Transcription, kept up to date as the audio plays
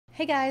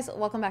Hey guys,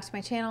 welcome back to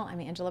my channel.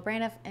 I'm Angela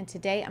Braniff, and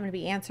today I'm going to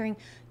be answering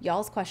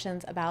y'all's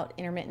questions about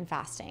intermittent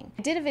fasting.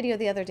 I did a video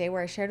the other day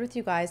where I shared with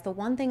you guys the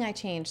one thing I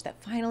changed that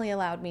finally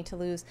allowed me to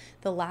lose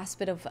the last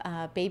bit of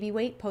baby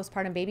weight,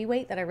 postpartum baby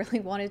weight that I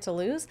really wanted to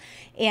lose.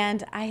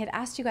 And I had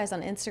asked you guys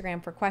on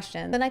Instagram for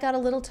questions. Then I got a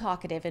little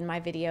talkative in my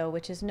video,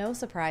 which is no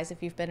surprise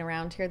if you've been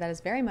around here. That is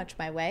very much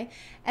my way.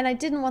 And I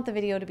didn't want the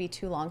video to be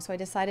too long, so I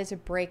decided to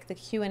break the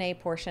Q&A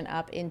portion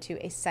up into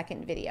a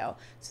second video.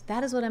 So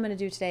that is what I'm going to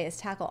do today, is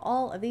tackle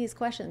all of these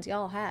questions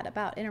y'all had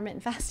about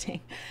intermittent fasting.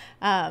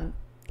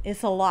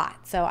 It's a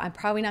lot, so I'm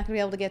probably not going to be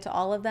able to get to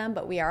all of them,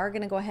 but we are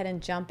going to go ahead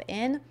and jump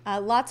in.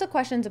 Lots of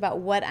questions about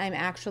what I'm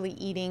actually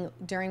eating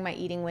during my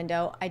eating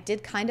window. I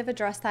did kind of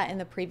address that in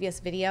the previous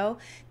video,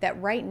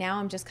 that right now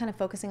I'm just kind of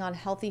focusing on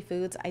healthy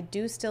foods. I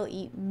do still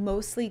eat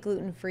mostly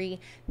gluten-free,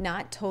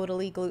 not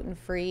totally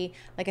gluten-free.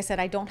 Like I said,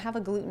 I don't have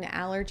a gluten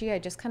allergy. I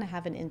just kind of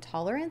have an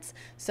intolerance.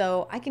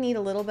 So I can eat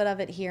a little bit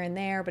of it here and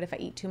there, but if I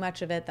eat too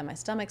much of it, then my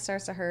stomach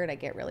starts to hurt, I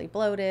get really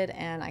bloated,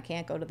 and I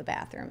can't go to the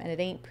bathroom, and it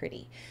ain't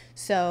pretty.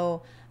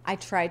 So I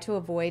try to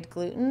avoid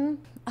gluten.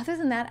 Other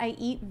than that, I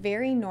eat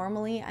very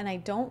normally, and I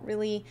don't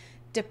really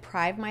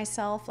deprive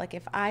myself. Like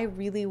if I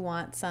really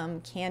want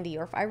some candy,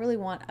 or if I really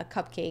want a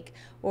cupcake,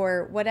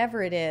 or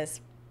whatever it is,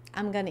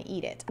 I'm gonna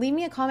eat it. Leave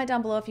me a comment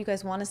down below if you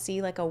guys want to see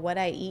like a what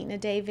I eat in a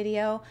day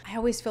video. I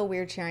always feel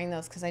weird sharing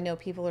those because I know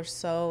people are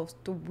so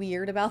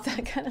weird about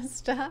that kind of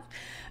stuff.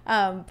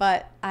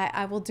 But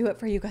I will do it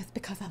for you guys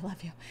because I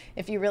love you.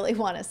 If you really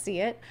want to see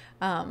it,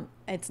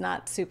 it's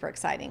not super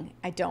exciting.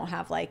 I don't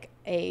have like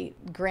a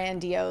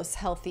grandiose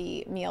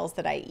healthy meals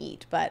that I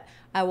eat, but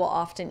I will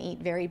often eat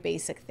very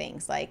basic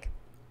things like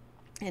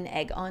an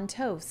egg on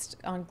toast,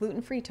 on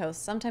gluten-free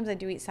toast. Sometimes I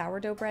do eat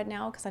sourdough bread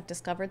now because I've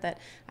discovered that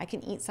I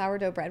can eat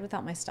sourdough bread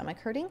without my stomach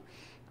hurting.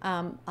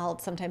 I'll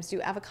sometimes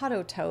do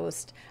avocado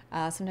toast.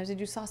 Sometimes I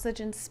do sausage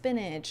and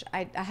spinach.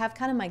 I have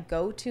kind of my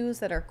go-tos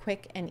that are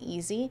quick and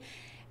easy.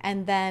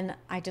 And then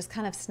I just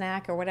kind of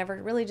snack or whatever.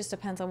 It really just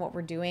depends on what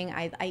we're doing.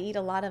 I eat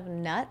a lot of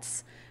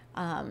nuts.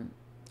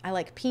 I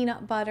like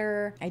peanut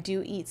butter. I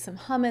do eat some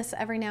hummus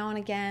every now and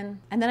again.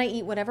 And then I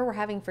eat whatever we're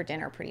having for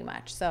dinner pretty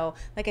much. So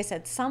like I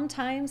said,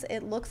 sometimes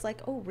it looks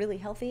like, oh, really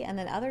healthy. And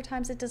then other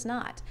times it does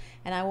not.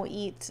 And I will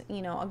eat,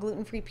 you know, a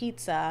gluten-free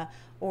pizza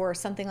or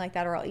something like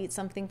that, or I'll eat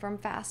something from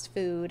fast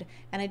food.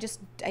 And I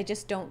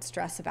just don't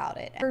stress about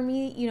it. For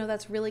me, you know,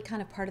 that's really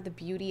kind of part of the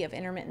beauty of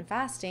intermittent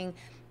fasting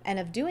and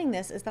of doing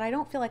this, is that I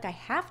don't feel like I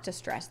have to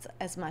stress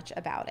as much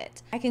about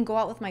it. I can go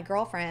out with my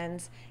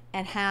girlfriends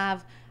and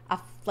have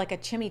like a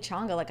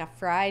chimichanga, like a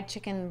fried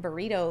chicken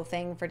burrito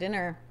thing for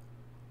dinner,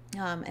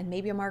 and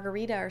maybe a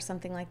margarita or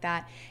something like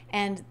that.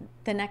 And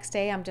the next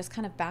day I'm just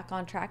kind of back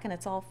on track and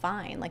it's all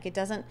fine. Like it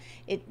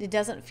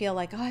doesn't feel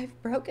like, oh,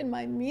 I've broken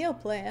my meal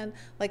plan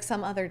like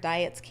some other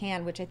diets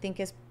can, which I think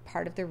is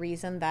part of the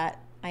reason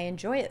that I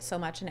enjoy it so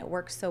much and it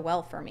works so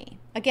well for me.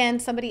 Again,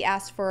 somebody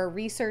asked for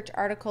research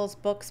articles,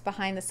 books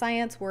behind the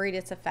science, worried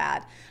it's a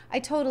fad. I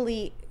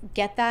totally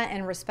get that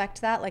and respect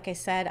that. Like I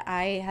said,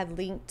 I had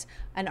linked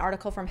an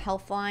article from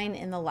Healthline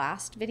in the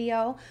last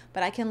video,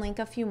 but I can link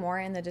a few more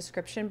in the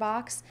description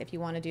box if you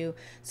want to do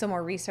some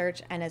more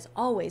research. And as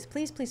always,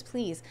 please, please,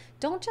 please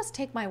don't just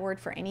take my word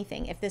for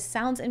anything. If this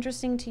sounds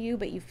interesting to you,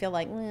 but you feel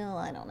like, well,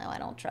 I don't know, I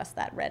don't trust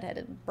that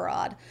redheaded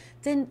broad,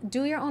 then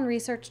do your own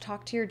research,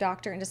 talk to your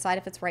doctor and decide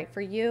if it's right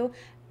for you.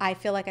 I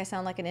feel like I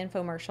sound like an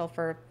infomercial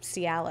for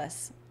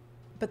Cialis.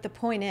 But the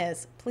point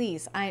is,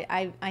 please,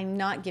 I'm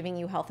not giving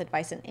you health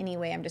advice in any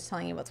way. I'm just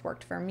telling you what's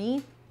worked for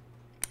me.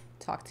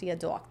 Talk to your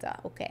doctor.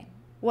 Okay.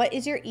 What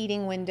is your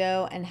eating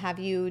window, and have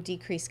you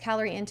decreased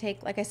calorie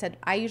intake? Like I said,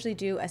 I usually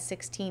do a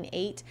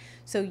 16-8.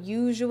 So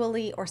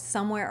usually, or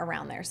somewhere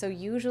around there. So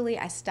usually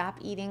I stop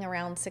eating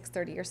around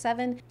 6:30 or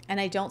 7, and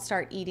I don't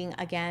start eating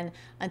again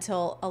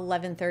until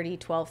 11:30,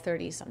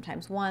 12:30,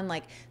 sometimes 1.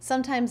 Like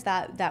sometimes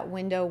that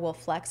window will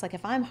flex. Like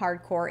if I'm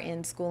hardcore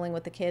in schooling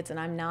with the kids and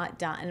I'm not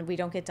done, and we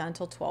don't get done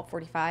until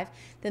 12:45,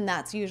 then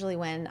that's usually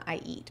when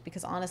I eat,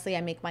 because honestly,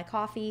 I make my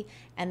coffee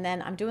and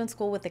then I'm doing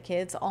school with the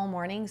kids all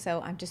morning.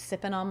 So I'm just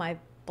sipping on my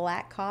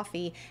black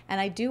coffee. And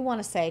I do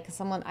want to say, because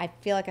I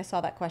feel like I saw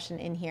that question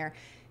in here,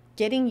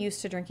 getting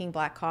used to drinking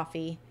black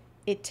coffee,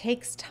 it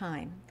takes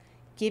time.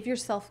 Give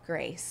yourself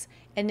grace.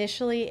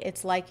 Initially,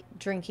 it's like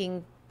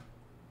drinking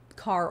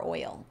car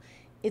oil.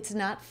 It's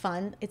not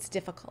fun. It's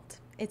difficult.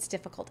 It's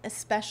difficult,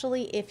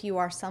 especially if you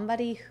are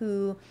somebody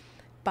who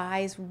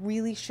buys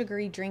really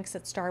sugary drinks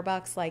at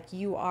Starbucks, like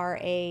you are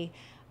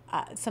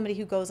somebody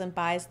who goes and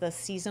buys the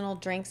seasonal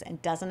drinks and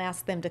doesn't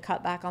ask them to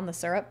cut back on the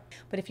syrup.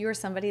 But if you're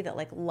somebody that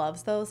like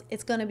loves those,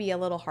 it's going to be a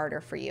little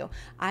harder for you.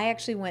 I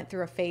actually went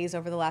through a phase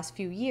over the last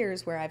few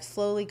years where I've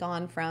slowly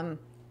gone from,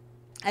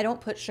 I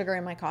don't put sugar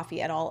in my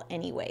coffee at all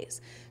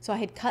anyways. So I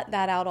had cut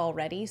that out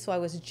already. So I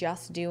was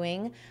just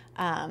doing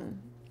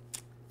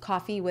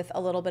coffee with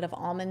a little bit of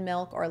almond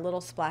milk or a little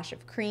splash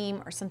of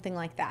cream or something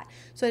like that.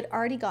 So I'd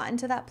already gotten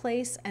to that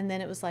place, and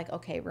then it was like,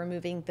 okay,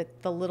 removing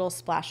the little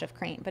splash of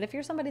cream. But if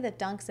you're somebody that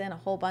dunks in a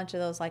whole bunch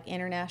of those like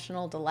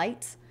international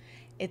delights,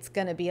 it's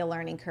going to be a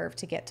learning curve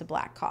to get to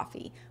black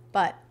coffee.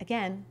 But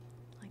again,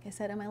 Like I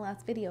said in my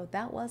last video,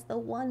 that was the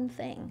one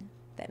thing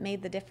that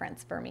made the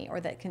difference for me, or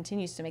that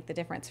continues to make the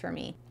difference for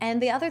me. And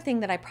the other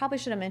thing that I probably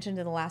should have mentioned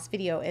in the last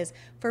video is,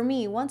 for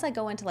me, once I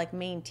go into like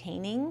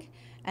maintaining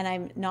and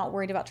I'm not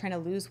worried about trying to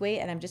lose weight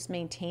and I'm just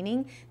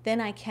maintaining,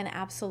 then I can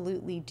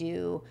absolutely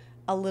do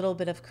a little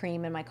bit of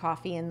cream in my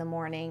coffee in the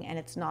morning, and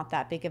it's not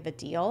that big of a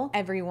deal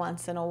every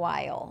once in a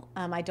while.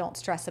 I don't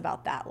stress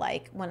about that.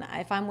 Like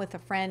if I'm with a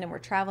friend and we're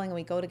traveling and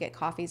we go to get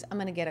coffees, I'm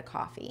gonna get a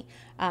coffee.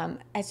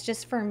 It's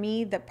just, for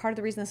me, that part of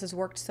the reason this has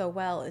worked so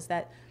well is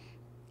that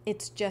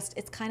it's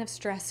kind of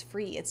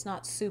stress-free. It's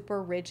not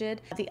super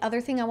rigid. The other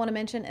thing I want to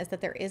mention is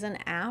that there is an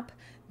app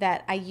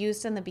that I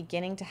used in the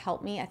beginning to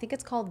help me. I think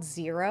it's called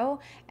Zero,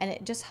 and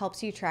it just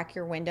helps you track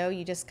your window.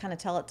 You just kind of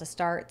tell it to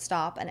start,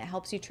 stop, and it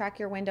helps you track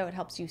your window. It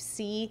helps you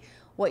see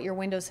what your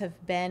windows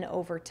have been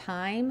over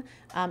time,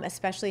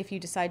 especially if you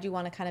decide you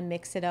want to kind of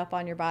mix it up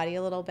on your body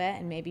a little bit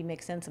and maybe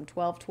mix in some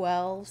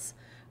 12-12s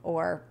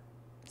or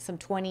some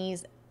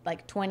 20s,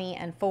 like 20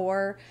 and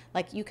 4.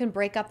 Like, you can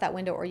break up that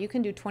window, or you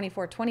can do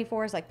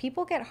 24-24s. Like,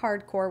 people get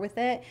hardcore with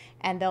it,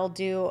 and they'll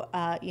do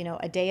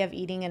a day of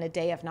eating and a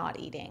day of not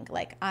eating.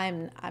 Like,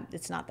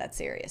 it's not that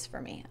serious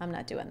for me. I'm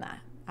not doing that.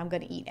 I'm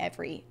going to eat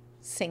every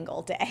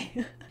single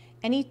day.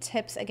 Any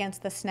tips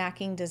against the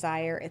snacking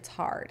desire? It's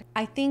hard.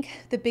 I think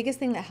the biggest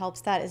thing that helps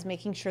that is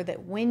making sure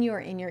that when you're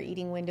in your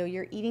eating window,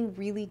 you're eating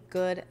really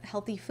good,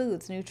 healthy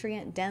foods,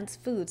 nutrient-dense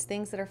foods,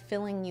 things that are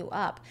filling you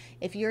up.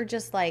 If you're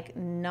just like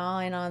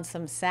gnawing on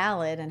some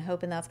salad and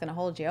hoping that's gonna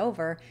hold you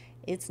over,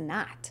 it's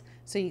not.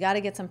 So you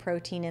gotta get some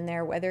protein in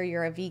there, whether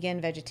you're a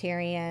vegan,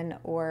 vegetarian,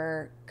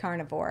 or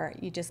carnivore.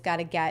 You just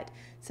gotta get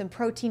some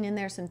protein in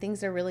there, some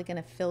things that are really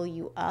gonna fill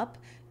you up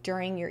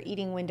during your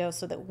eating window,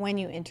 so that when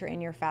you enter in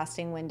your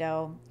fasting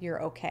window,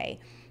 you're okay.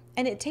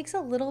 And it takes a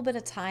little bit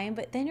of time,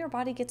 but then your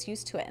body gets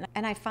used to it.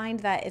 And I find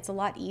that it's a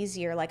lot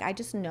easier. Like, I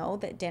just know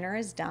that dinner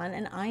is done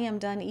and I am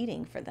done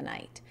eating for the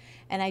night.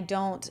 And I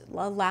don't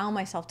allow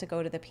myself to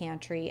go to the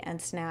pantry and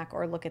snack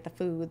or look at the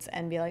foods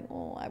and be like,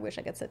 oh, I wish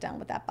I could sit down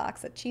with that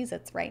box of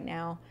Cheez-Its right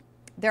now.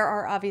 There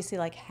are obviously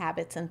like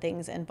habits and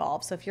things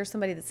involved. So if you're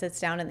somebody that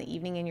sits down in the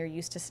evening and you're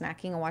used to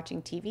snacking and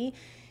watching TV,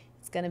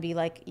 it's going to be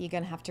like, you're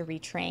going to have to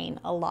retrain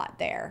a lot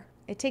there.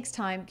 It takes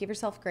time. Give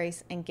yourself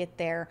grace and get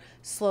there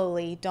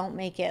slowly. Don't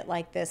make it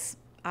like this,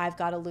 I've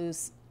got to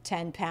lose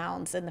 10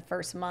 pounds in the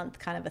first month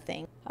kind of a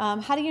thing.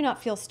 How do you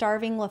not feel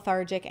starving,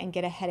 lethargic, and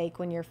get a headache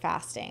when you're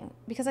fasting?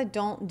 Because like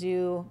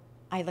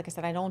I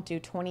said, I don't do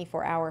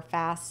 24-hour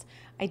fasts.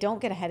 I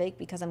don't get a headache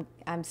because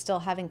I'm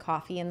still having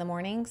coffee in the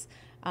mornings.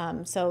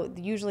 So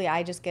usually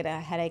I just get a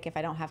headache if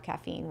I don't have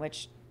caffeine,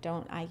 which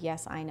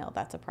yes, I know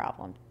that's a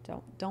problem.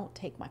 Don't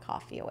take my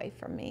coffee away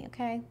from me,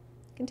 okay?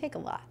 You can take a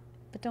lot,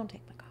 but don't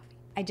take my coffee.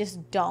 I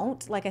just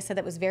don't. Like I said,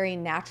 that was a very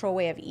natural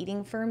way of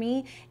eating for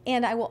me.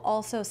 And I will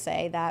also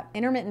say that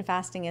intermittent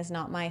fasting is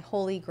not my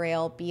holy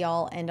grail, be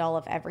all, end all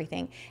of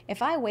everything.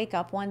 If I wake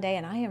up one day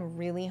and I am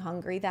really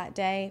hungry that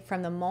day,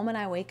 from the moment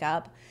I wake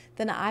up,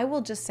 then I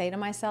will just say to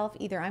myself,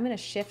 either I'm going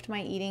to shift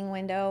my eating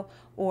window,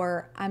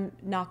 or I'm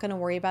not going to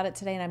worry about it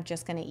today and I'm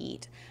just going to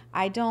eat.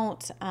 I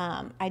don't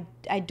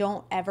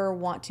ever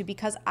want to,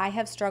 because I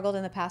have struggled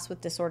in the past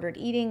with disordered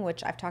eating,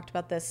 which I've talked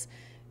about this,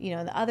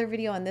 in the other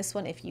video and this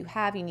one. If you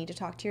need to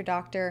talk to your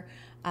doctor.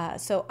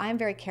 So I'm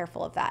very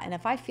careful of that. And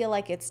if I feel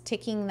like it's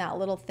ticking that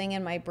little thing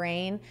in my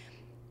brain,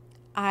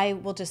 I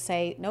will just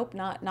say, nope,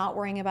 not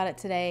worrying about it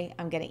today.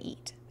 I'm going to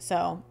eat.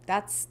 So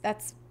that's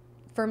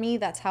for me,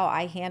 that's how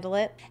I handle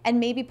it. And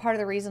maybe part of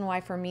the reason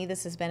why for me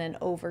this has been an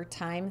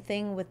overtime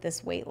thing with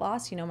this weight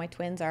loss. My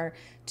twins are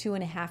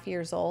 2.5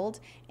 years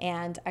old,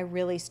 and I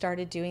really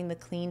started doing the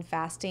clean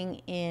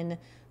fasting in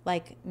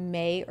like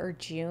May or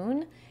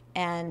June.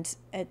 And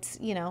it's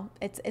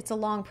a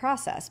long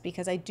process,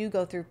 because I do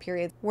go through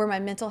periods where my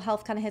mental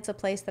health kind of hits a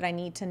place that I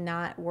need to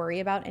not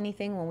worry about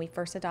anything. When we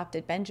first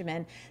adopted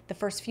Benjamin, the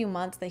first few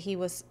months that he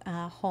was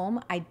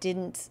home, I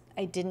didn't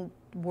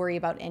worry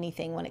about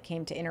anything when it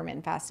came to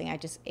intermittent fasting. I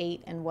just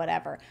ate and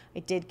whatever. I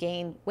did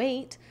gain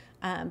weight,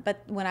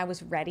 but when I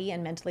was ready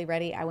and mentally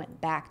ready, I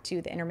went back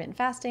to the intermittent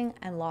fasting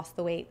and lost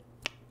the weight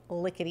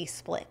lickety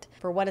split.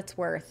 For what it's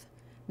worth,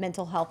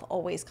 mental health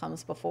always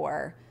comes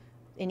before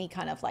any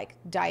kind of like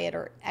diet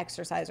or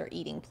exercise or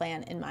eating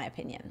plan, in my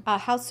opinion.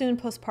 How soon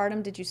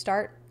postpartum did you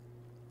start?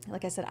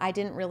 Like I said, I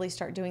didn't really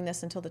start doing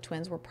this until the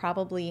twins were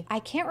I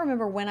can't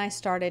remember when I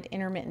started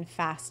intermittent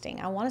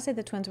fasting. I want to say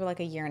the twins were like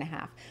 1.5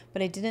 years,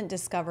 but I didn't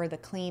discover the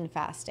clean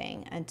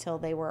fasting until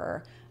they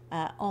were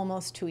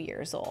almost 2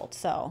 years old.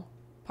 So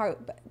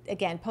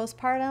again,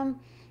 postpartum,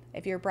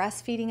 if you're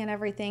breastfeeding and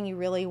everything, you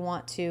really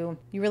want to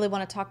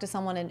talk to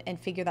someone and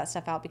figure that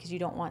stuff out, because you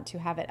don't want to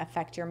have it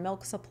affect your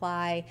milk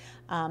supply.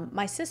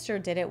 My sister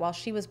did it while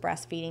she was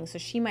breastfeeding, so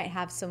she might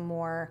have some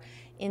more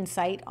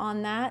insight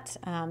on that,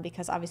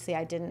 because obviously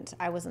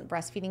I wasn't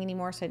breastfeeding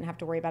anymore, so I didn't have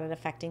to worry about it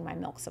affecting my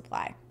milk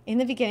supply. In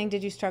the beginning,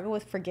 did you struggle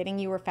with forgetting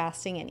you were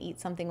fasting and eat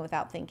something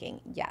without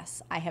thinking?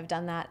 Yes, I have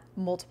done that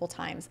multiple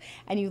times.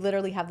 And you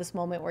literally have this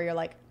moment where you're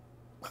like,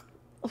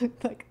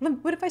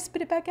 what if I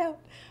spit it back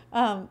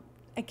out?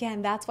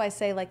 Again, that's why I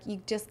say, like,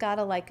 you just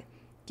gotta like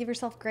give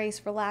yourself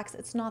grace, relax.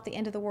 It's not the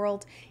end of the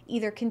world.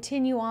 Either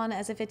continue on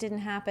as if it didn't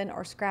happen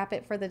or scrap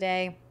it for the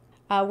day.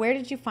 Where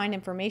did you find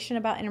information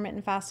about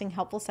intermittent fasting,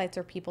 helpful sites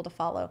or people to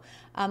follow?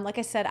 Like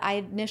I said, I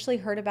initially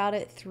heard about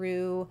it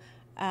through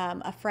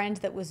a friend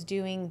that was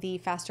doing the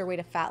Faster Way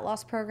to Fat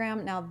Loss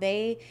program. Now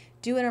they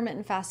do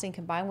intermittent fasting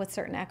combined with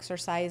certain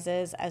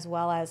exercises as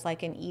well as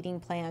like an eating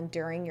plan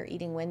during your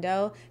eating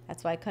window.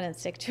 That's why I couldn't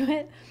stick to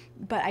it.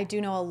 But I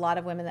do know a lot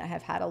of women that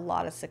have had a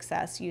lot of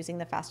success using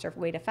the Faster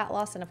Way to Fat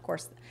Loss. And of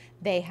course,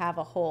 they have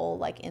a whole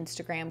like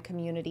Instagram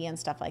community and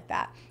stuff like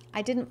that.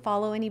 I didn't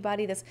follow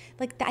anybody that's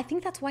like, I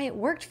think that's why it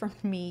worked for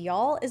me,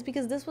 y'all, is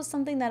because this was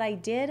something that I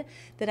did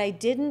that I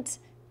didn't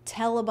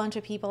tell a bunch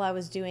of people I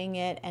was doing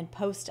it and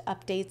post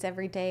updates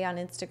every day on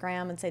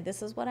Instagram and say,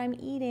 this is what I'm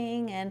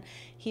eating and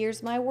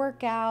here's my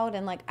workout.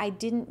 And like, I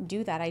didn't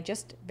do that. I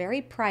just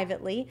very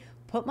privately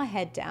put my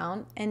head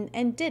down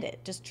and did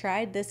it. Just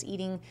tried this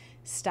eating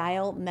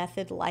style,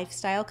 method,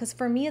 lifestyle. Cause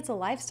for me, it's a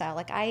lifestyle.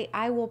 Like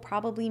I will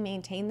probably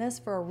maintain this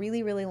for a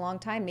really, really long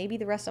time, maybe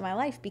the rest of my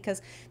life,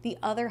 because the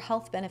other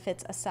health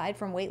benefits aside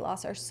from weight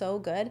loss are so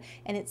good.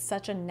 And it's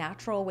such a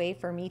natural way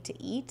for me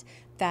to eat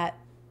that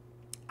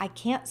I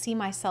can't see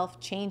myself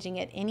changing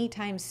it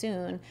anytime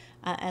soon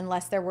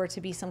unless there were to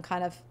be some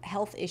kind of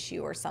health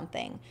issue or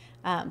something.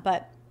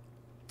 But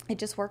it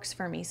just works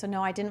for me. So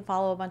no, I didn't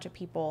follow a bunch of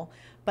people,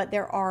 but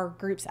there are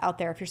groups out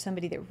there. If you're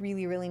somebody that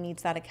really, really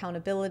needs that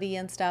accountability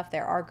and stuff,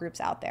 there are groups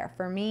out there.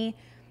 For me,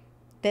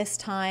 this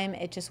time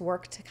it just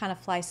worked to kind of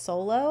fly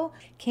solo.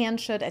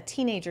 Should a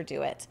teenager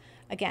do it?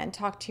 Again,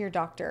 talk to your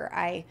doctor.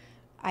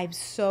 I'm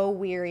so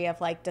weary of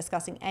like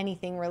discussing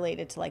anything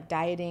related to like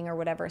dieting or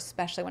whatever,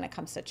 especially when it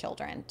comes to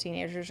children,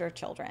 teenagers or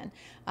children.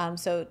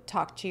 So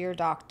talk to your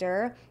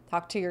doctor,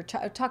 talk to your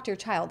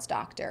child's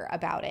doctor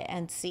about it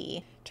and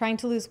see. Trying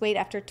to lose weight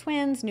after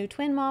twins, new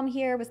twin mom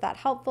here. Was that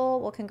helpful?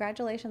 Well,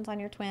 congratulations on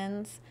your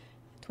twins.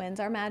 Twins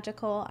are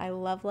magical. I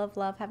love, love,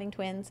 love having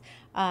twins.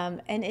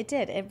 And it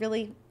did.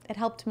 It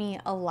helped me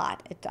a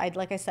lot.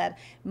 Like I said,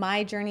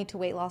 my journey to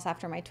weight loss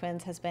after my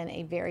twins has been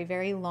a very,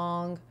 very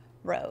long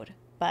road,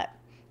 but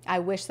I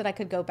wish that I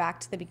could go back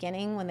to the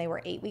beginning when they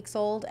were 8 weeks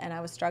old and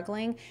I was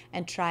struggling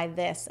and try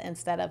this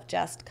instead of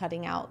just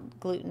cutting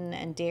out gluten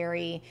and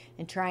dairy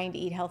and trying to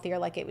eat healthier.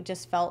 Like it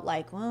just felt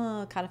like,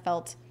 I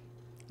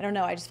don't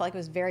know. I just felt like it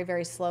was very,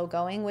 very slow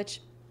going,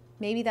 which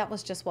maybe that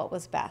was just what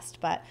was best.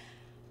 But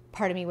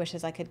part of me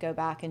wishes I could go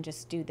back and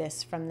just do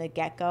this from the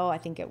get-go. I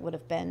think it would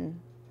have been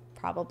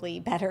probably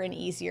better and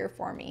easier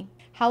for me.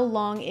 How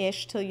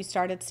long-ish till you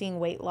started seeing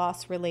weight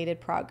loss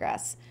related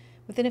progress?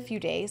 Within a few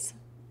days.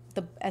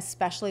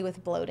 Especially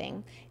with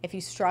bloating. If you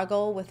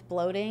struggle with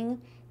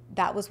bloating,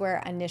 that was where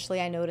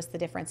initially I noticed the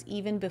difference.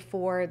 Even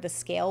before the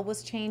scale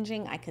was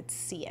changing, I could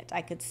see it.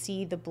 I could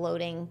see the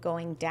bloating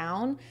going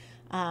down.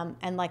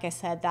 And like I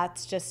said,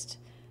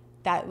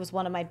 that was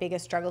one of my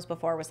biggest struggles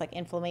before, was like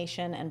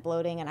inflammation and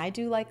bloating. And I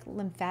do like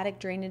lymphatic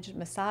drainage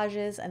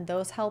massages and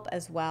those help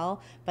as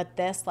well. But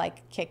this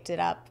like kicked it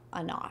up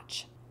a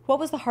notch. What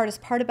was the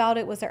hardest part about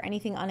it? Was there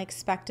anything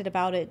unexpected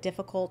about it,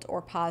 difficult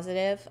or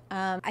positive?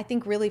 I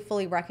think really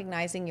fully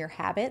recognizing your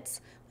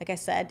habits. Like I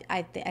said,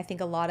 I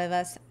think a lot of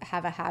us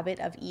have a habit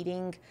of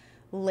eating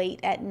late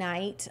at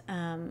night,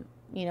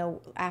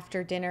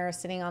 after dinner,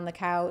 sitting on the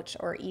couch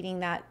or eating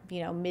that,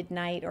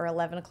 midnight or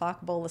 11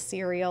 o'clock bowl of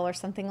cereal or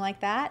something like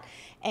that.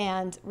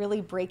 And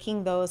really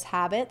breaking those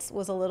habits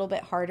was a little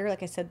bit harder.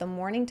 Like I said, the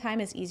morning time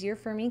is easier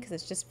for me because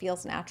it just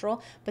feels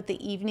natural, but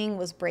the evening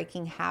was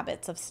breaking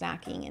habits of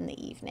snacking in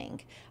the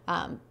evening.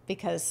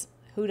 Because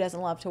who doesn't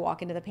love to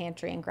walk into the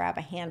pantry and grab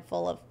a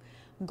handful of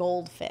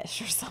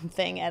goldfish or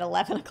something at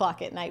 11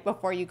 o'clock at night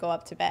before you go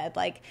up to bed?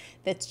 Like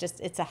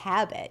it's a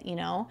habit,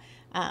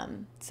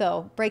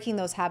 so breaking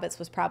those habits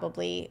was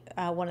probably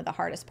one of the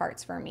hardest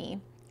parts for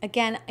me.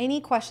 Again,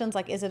 any questions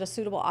like, is it a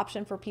suitable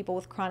option for people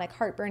with chronic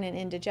heartburn and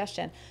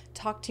indigestion?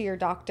 Talk to your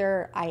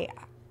doctor. I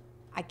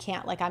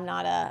can't, like, I'm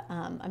not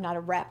a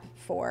rep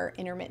for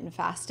intermittent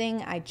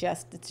fasting.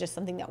 It's just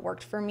something that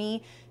worked for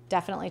me.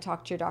 Definitely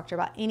talk to your doctor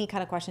about any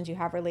kind of questions you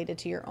have related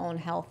to your own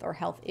health or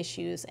health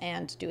issues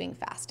and doing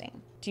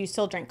fasting. Do you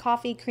still drink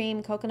coffee,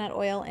 cream, coconut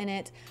oil in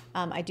it?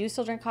 I do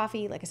still drink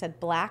coffee. Like I said,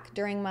 black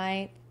during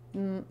my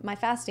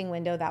fasting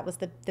window. That was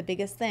the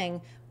biggest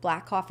thing.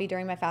 Black coffee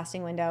during my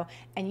fasting window.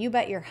 And you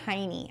bet your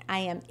hiney, I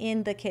am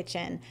in the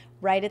kitchen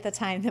right at the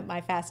time that my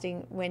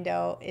fasting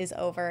window is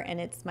over and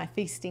it's my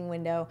feasting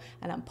window,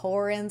 and I'm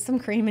pouring some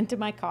cream into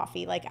my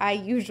coffee. Like, I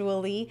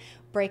usually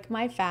break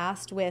my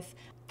fast with,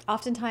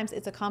 oftentimes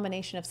it's a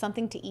combination of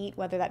something to eat,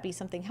 whether that be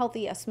something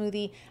healthy, a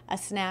smoothie, a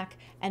snack,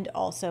 and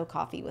also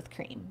coffee with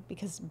cream,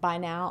 because by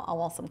now I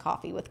want some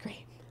coffee with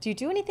cream. Do you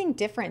do anything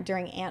different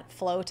during ant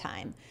flow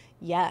time?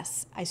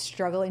 Yes, I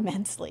struggle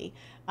immensely.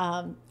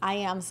 I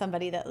am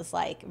somebody that was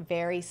like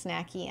very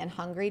snacky and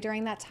hungry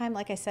during that time.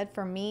 Like I said,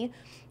 for me,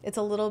 it's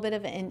a little bit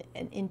of an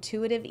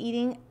intuitive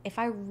eating. If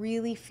I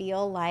really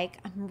feel like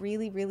I'm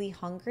really, really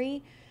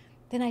hungry,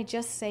 then I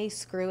just say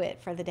screw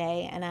it for the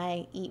day and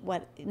I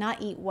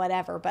not eat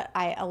whatever, but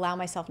I allow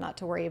myself not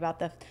to worry about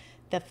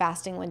the the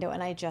fasting window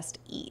and I just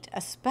eat,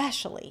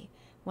 especially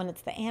when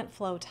it's the ant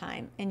flow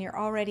time and you're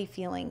already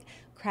feeling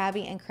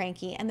crabby and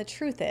cranky. And the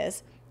truth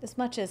is, as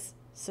much as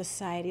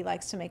society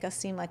likes to make us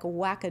seem like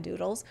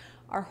wackadoodles,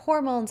 our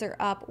hormones are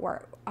up,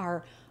 or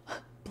our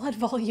blood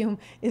volume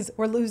is,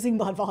 we're losing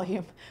blood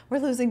volume. We're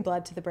losing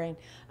blood to the brain.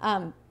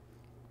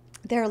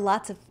 There are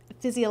lots of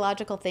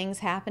physiological things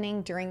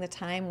happening during the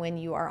time when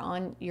you are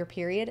on your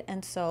period.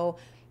 And so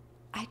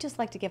I just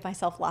like to give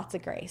myself lots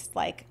of grace.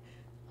 Like,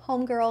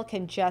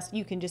 homegirl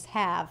you can just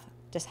have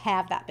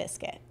that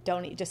biscuit.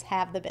 Don't eat, just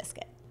have the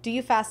biscuit. Do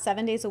you fast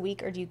 7 days a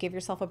week, or do you give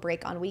yourself a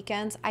break on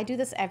weekends? I do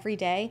this every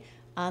day,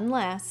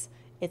 unless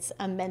it's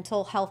a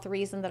mental health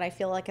reason that I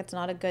feel like it's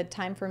not a good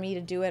time for me to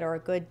do it, or a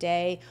good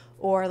day,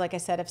 or like I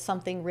said, if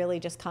something really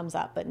just comes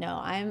up. But no,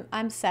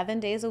 I'm 7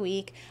 days a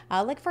week.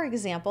 Like for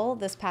example,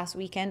 this past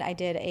weekend, I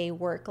did a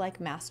work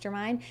like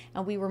mastermind,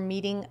 and we were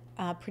meeting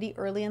pretty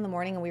early in the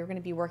morning, and we were going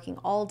to be working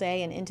all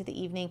day and into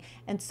the evening.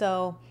 And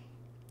so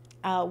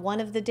one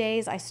of the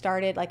days I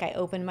started, like I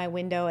opened my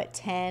window at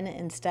 10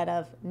 instead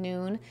of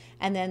noon.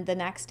 And then the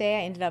next day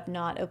I ended up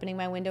not opening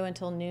my window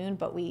until noon,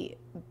 but we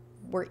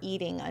were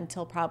eating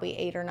until probably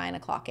 8 or 9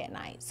 o'clock at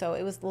night. So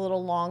it was a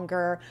little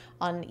longer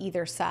on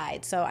either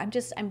side. So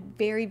I'm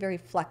very, very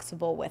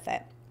flexible with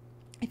it.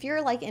 If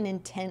you're like in an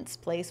intense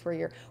place where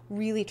you're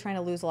really trying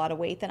to lose a lot of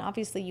weight, then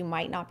obviously you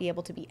might not be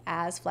able to be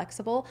as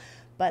flexible.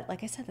 But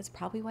like I said, that's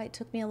probably why it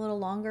took me a little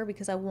longer,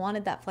 because I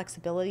wanted that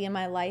flexibility in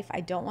my life.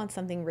 I don't want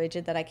something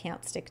rigid that I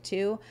can't stick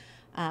to.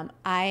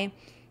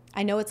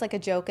 I know it's like a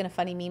joke and a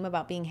funny meme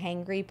about being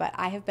hangry, but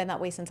I have been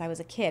that way since I was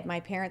a kid. My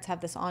parents have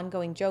this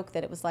ongoing joke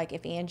that it was like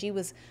if Angie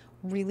was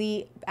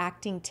really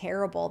acting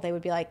terrible, they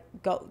would be like,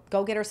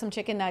 go get her some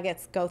chicken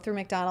nuggets, go through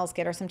McDonald's,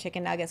 get her some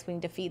chicken nuggets, we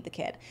need to feed the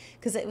kid.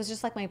 Because it was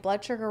just like my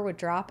blood sugar would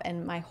drop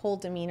and my whole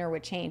demeanor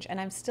would change.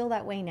 And I'm still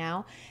that way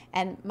now.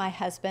 And my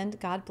husband,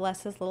 God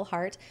bless his little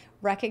heart,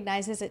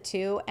 recognizes it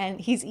too.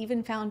 And he's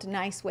even found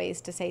nice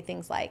ways to say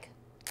things like,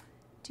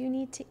 do you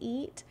need to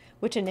eat?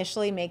 Which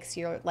initially makes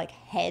your like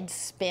head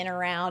spin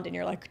around and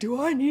you're like,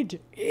 do I need to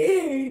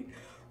eat?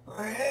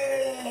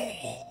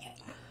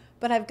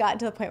 But I've gotten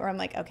to the point where I'm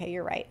like, okay,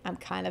 you're right. I'm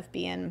kind of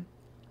being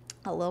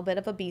a little bit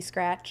of a bee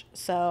scratch.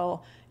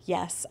 So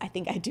yes, I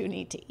think I do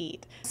need to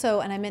eat.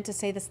 So, and I meant to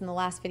say this in the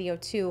last video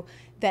too,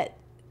 that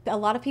a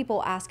lot of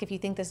people ask if you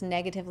think this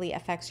negatively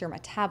affects your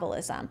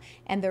metabolism.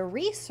 And the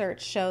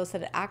research shows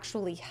that it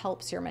actually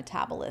helps your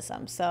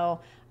metabolism. So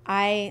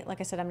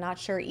like I said, I'm not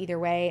sure either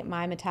way.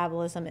 My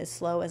metabolism is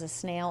slow as a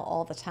snail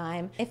all the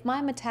time. If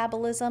my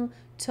metabolism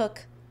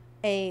took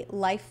a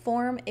life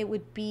form, it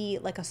would be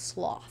like a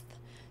sloth.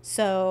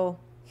 So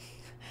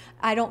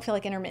I don't feel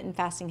like intermittent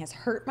fasting has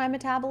hurt my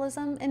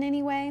metabolism in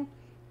any way.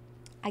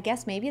 I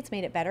guess maybe it's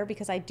made it better,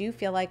 because I do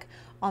feel like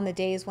on the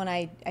days when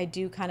I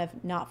do kind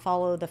of not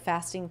follow the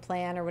fasting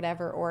plan or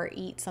whatever, or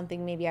eat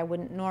something maybe I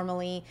wouldn't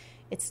normally,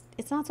 it's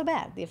not so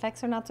bad. The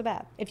effects are not so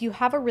bad. If you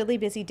have a really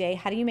busy day,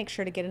 how do you make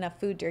sure to get enough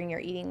food during your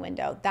eating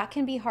window? That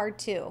can be hard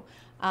too.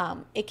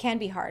 It can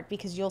be hard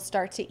because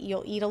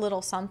you'll eat a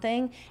little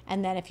something,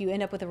 and then if you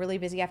end up with a really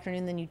busy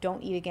afternoon, then you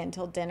don't eat again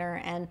until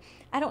dinner. And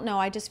I don't know,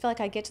 I just feel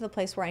like I get to the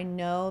place where I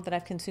know that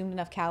I've consumed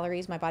enough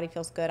calories, my body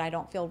feels good, I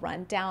don't feel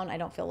run down, I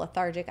don't feel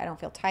lethargic, I don't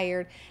feel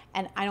tired,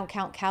 and I don't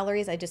count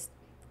calories. I just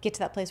get to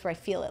that place where I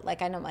feel it.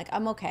 Like I know, like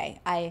I'm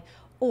okay.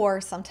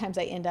 Or sometimes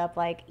I end up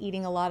like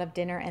eating a lot of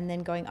dinner and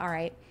then going, all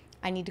right,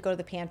 I need to go to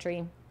the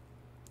pantry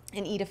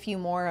and eat a few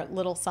more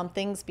little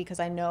somethings because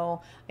I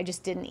know I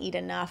just didn't eat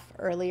enough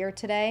earlier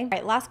today. All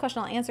right, last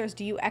question I'll answer is,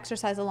 do you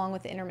exercise along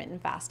with the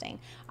intermittent fasting?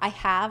 I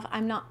have.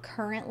 I'm not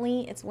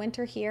currently. It's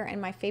winter here,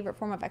 and my favorite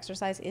form of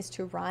exercise is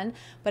to run,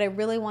 but I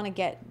really want to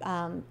get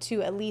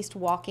to at least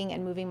walking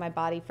and moving my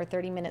body for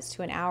 30 minutes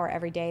to an hour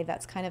every day.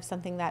 That's kind of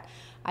something that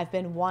I've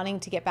been wanting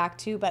to get back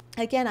to. But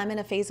again, I'm in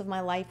a phase of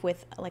my life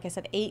with, like I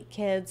said, 8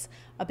 kids,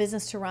 a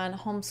business to run,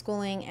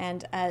 homeschooling,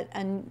 and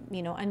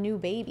a new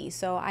baby.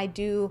 So I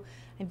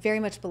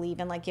very much believe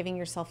in like giving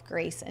yourself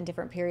grace in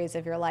different periods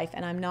of your life.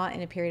 And I'm not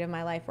in a period of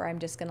my life where I'm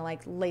just going to like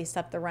lace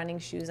up the running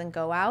shoes and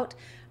go out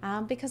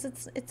because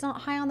it's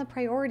not high on the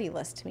priority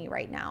list to me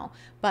right now.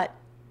 But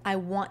I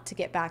want to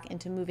get back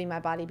into moving my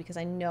body because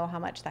I know how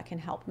much that can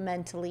help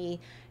mentally,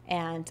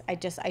 and I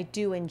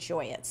do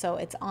enjoy it. So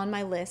it's on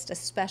my list,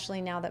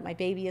 especially now that my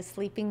baby is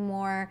sleeping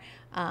more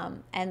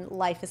and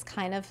life is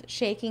kind of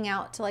shaking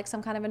out to like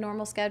some kind of a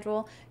normal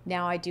schedule.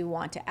 Now I do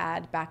want to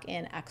add back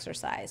in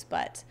exercise,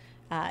 but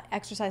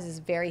exercise is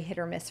very hit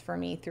or miss for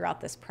me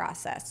throughout this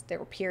process. There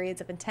were periods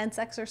of intense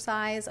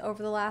exercise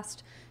over the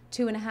last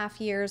 2.5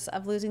 years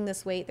of losing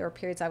this weight. There were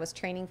periods I was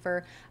training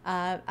for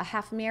a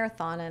half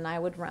marathon and I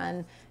would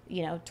run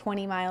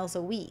 20 miles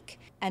a week.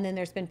 And then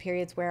there's been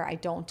periods where I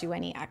don't do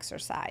any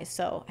exercise.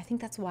 So I think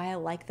that's why I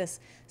like this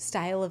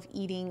style of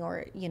eating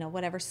or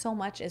whatever so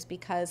much, is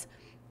because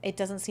it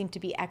doesn't seem to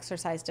be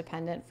exercise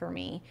dependent for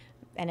me,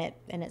 and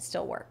it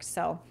still works.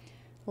 So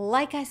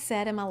like I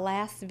said in my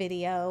last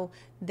video,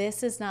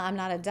 I'm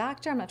not a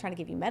doctor. I'm not trying to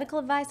give you medical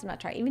advice. I'm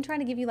not even trying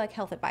to give you like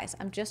health advice.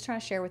 I'm just trying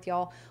to share with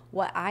y'all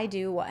what I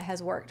do, what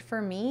has worked for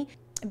me.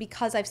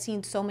 because I've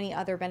seen so many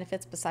other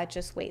benefits besides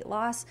just weight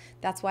loss,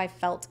 that's why I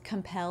felt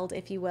compelled,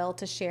 if you will,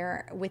 to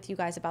share with you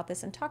guys about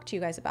this and talk to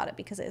you guys about it,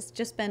 because it's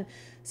just been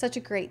such a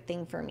great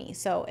thing for me.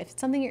 So if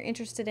it's something you're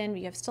interested in,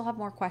 but you still have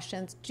more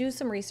questions, do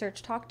some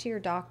research, talk to your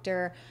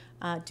doctor.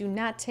 Do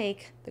not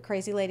take the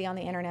crazy lady on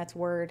the internet's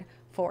word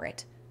for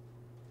it.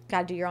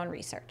 Got to do your own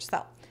research.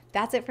 So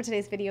that's it for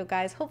today's video,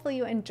 guys. Hopefully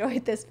you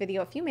enjoyed this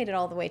video. If you made it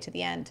all the way to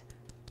the end,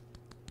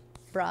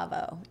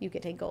 bravo, you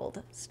get a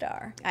gold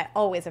star. I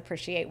always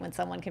appreciate when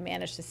someone can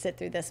manage to sit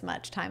through this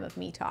much time of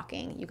me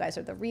talking. You guys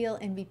are the real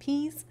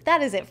MVPs.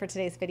 That is it for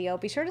today's video.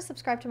 Be sure to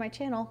subscribe to my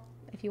channel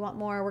if you want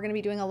more. We're going to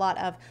be doing a lot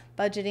of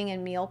budgeting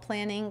and meal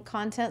planning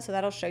content, so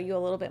that'll show you a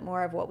little bit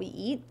more of what we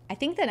eat. I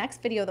think the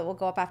next video that will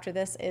go up after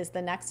this is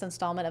the next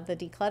installment of the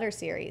declutter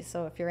series.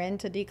 So if you're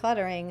into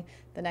decluttering,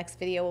 the next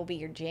video will be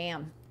your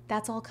jam.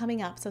 That's all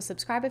coming up. So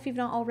subscribe if you've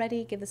not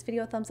already. Give this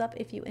video a thumbs up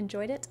if you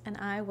enjoyed it, and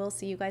I will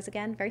see you guys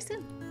again very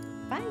soon.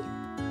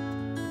 Bye.